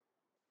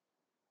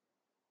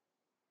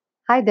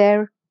Hi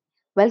there.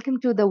 Welcome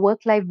to the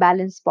Work Life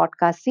Balance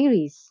podcast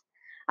series.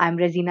 I'm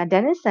Resina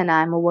Dennis and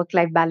I'm a work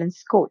life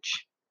balance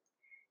coach.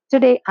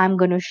 Today, I'm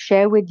going to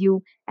share with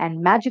you a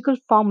magical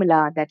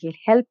formula that will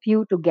help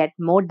you to get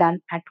more done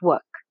at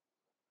work.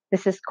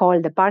 This is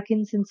called the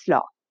Parkinson's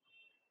Law.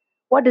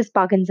 What does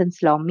Parkinson's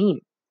Law mean?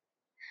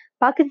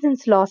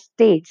 Parkinson's Law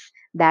states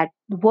that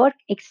work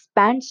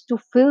expands to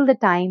fill the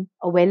time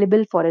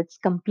available for its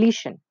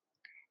completion.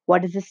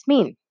 What does this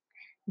mean?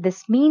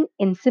 This mean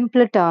in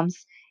simpler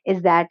terms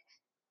is that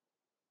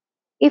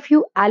if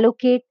you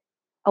allocate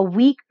a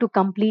week to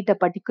complete a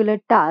particular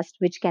task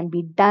which can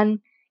be done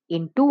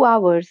in 2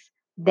 hours,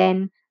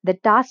 then the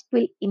task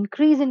will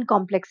increase in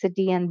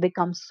complexity and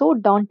become so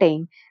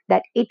daunting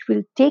that it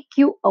will take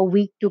you a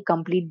week to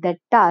complete that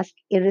task,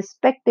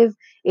 irrespective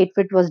if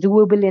it was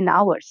doable in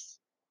hours.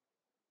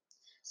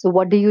 So,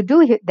 what do you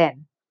do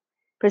then?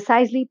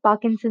 Precisely,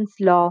 Parkinson's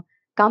law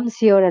comes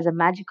here as a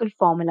magical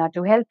formula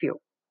to help you.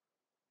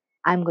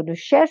 I'm going to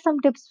share some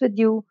tips with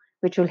you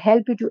which will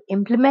help you to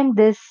implement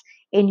this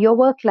in your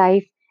work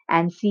life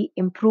and see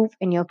improve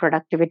in your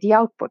productivity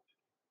output.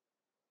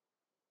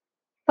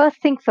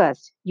 First thing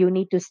first, you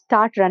need to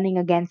start running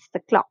against the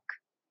clock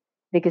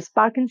because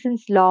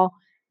Parkinson's law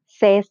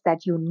says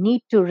that you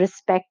need to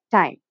respect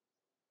time.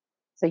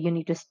 So you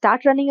need to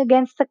start running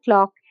against the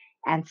clock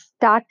and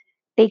start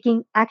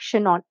taking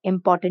action on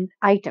important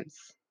items.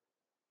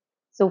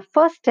 So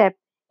first step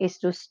is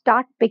to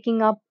start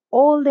picking up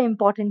all the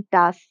important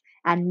tasks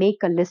and make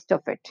a list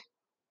of it.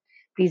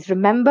 Please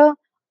remember,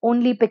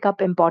 only pick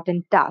up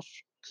important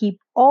tasks. Keep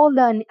all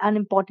the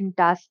unimportant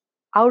tasks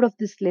out of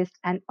this list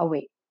and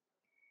away.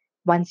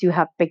 Once you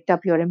have picked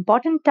up your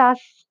important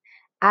tasks,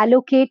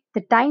 allocate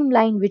the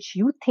timeline which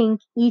you think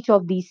each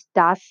of these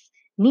tasks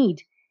need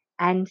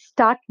and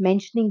start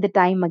mentioning the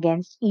time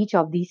against each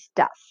of these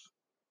tasks.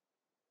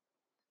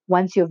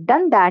 Once you've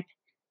done that,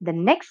 the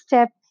next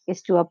step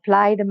is to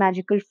apply the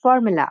magical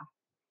formula.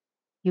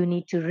 You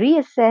need to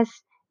reassess,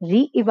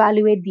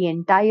 re-evaluate the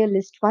entire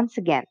list once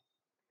again.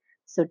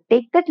 So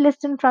take that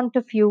list in front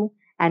of you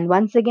and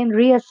once again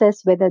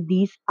reassess whether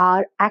these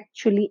are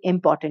actually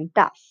important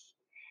tasks.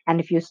 And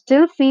if you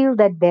still feel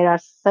that there are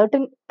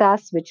certain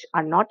tasks which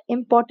are not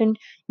important,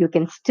 you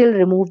can still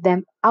remove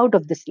them out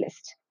of this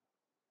list.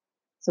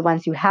 So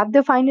once you have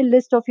the final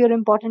list of your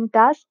important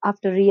tasks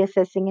after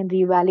reassessing and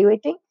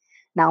reevaluating,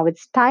 now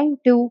it's time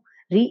to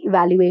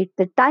reevaluate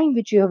the time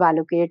which you have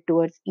allocated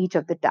towards each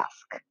of the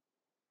tasks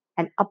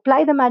and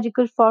apply the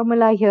magical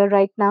formula here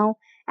right now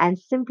and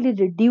simply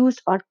reduce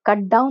or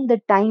cut down the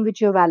time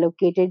which you have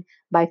allocated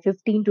by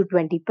 15 to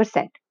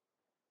 20%.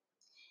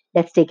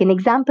 Let's take an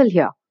example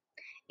here.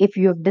 If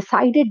you have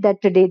decided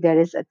that today there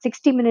is a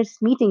 60 minutes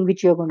meeting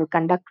which you're going to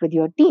conduct with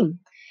your team,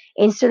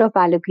 instead of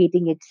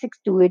allocating it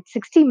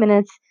 60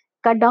 minutes,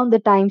 cut down the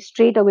time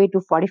straight away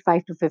to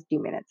 45 to 50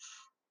 minutes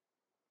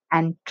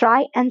and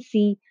try and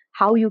see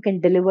how you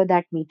can deliver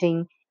that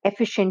meeting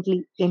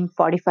efficiently in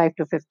 45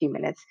 to 50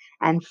 minutes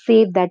and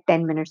save that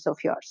 10 minutes of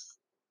yours.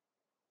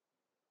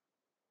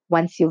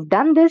 Once you've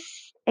done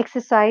this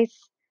exercise,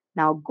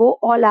 now go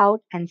all out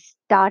and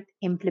start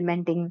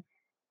implementing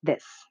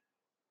this.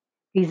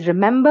 Please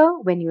remember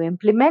when you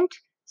implement,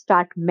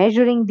 start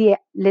measuring the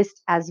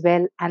list as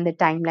well and the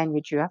timeline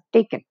which you have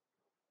taken.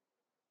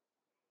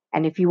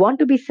 And if you want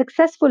to be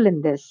successful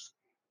in this,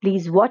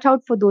 please watch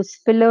out for those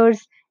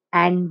fillers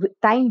and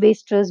time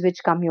wasters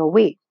which come your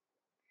way.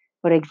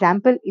 For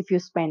example, if you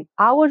spend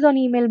hours on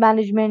email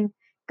management,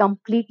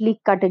 completely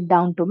cut it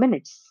down to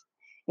minutes.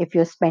 If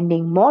you're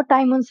spending more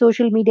time on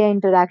social media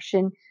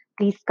interaction,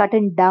 please cut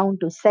it down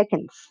to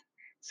seconds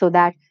so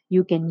that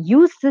you can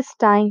use this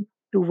time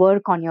to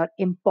work on your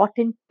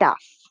important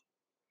tasks.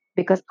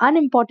 Because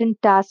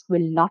unimportant tasks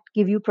will not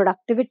give you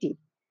productivity.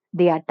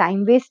 They are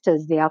time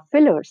wasters, they are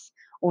fillers.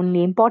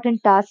 Only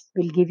important tasks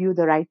will give you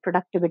the right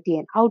productivity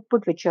and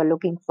output which you're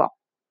looking for.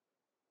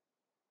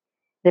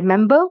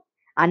 Remember,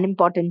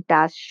 unimportant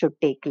tasks should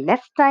take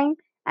less time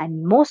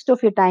and most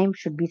of your time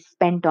should be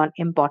spent on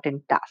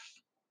important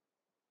tasks.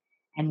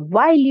 And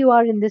while you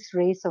are in this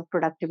race of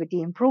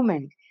productivity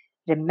improvement,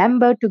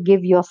 remember to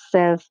give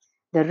yourself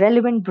the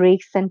relevant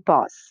breaks and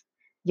pause.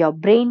 Your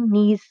brain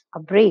needs a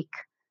break.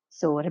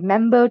 So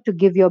remember to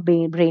give your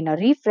brain a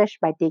refresh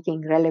by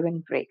taking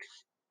relevant breaks.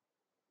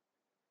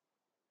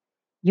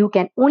 You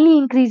can only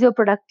increase your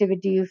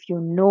productivity if you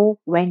know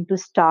when to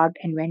start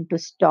and when to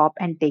stop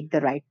and take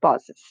the right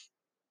pauses.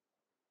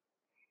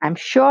 I'm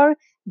sure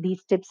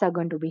these tips are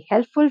going to be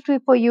helpful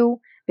for you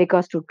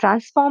because to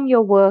transform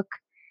your work,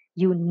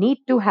 you need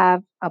to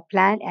have a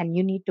plan and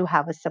you need to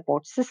have a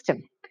support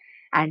system.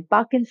 And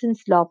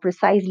Parkinson's law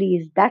precisely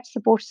is that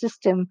support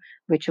system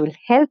which will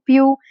help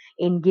you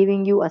in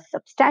giving you a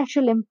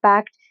substantial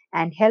impact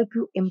and help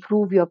you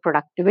improve your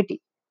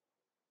productivity.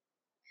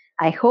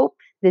 I hope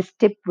this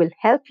tip will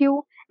help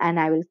you and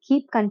I will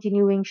keep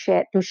continuing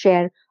to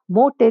share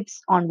more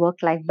tips on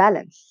work life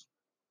balance.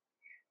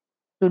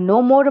 To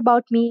know more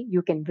about me,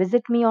 you can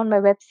visit me on my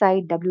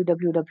website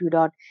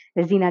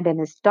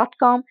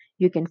www.resinadennis.com.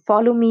 You can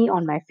follow me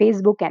on my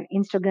Facebook and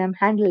Instagram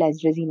handle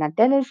as Resina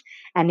Dennis.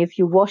 And if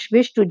you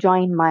wish to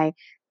join my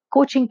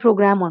coaching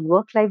program on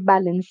work life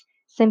balance,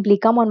 simply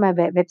come on my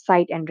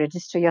website and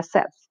register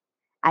yourself.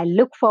 I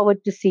look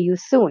forward to see you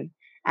soon,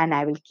 and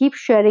I will keep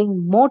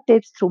sharing more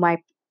tips through my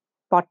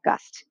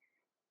podcast.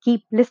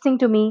 Keep listening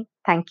to me.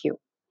 Thank you.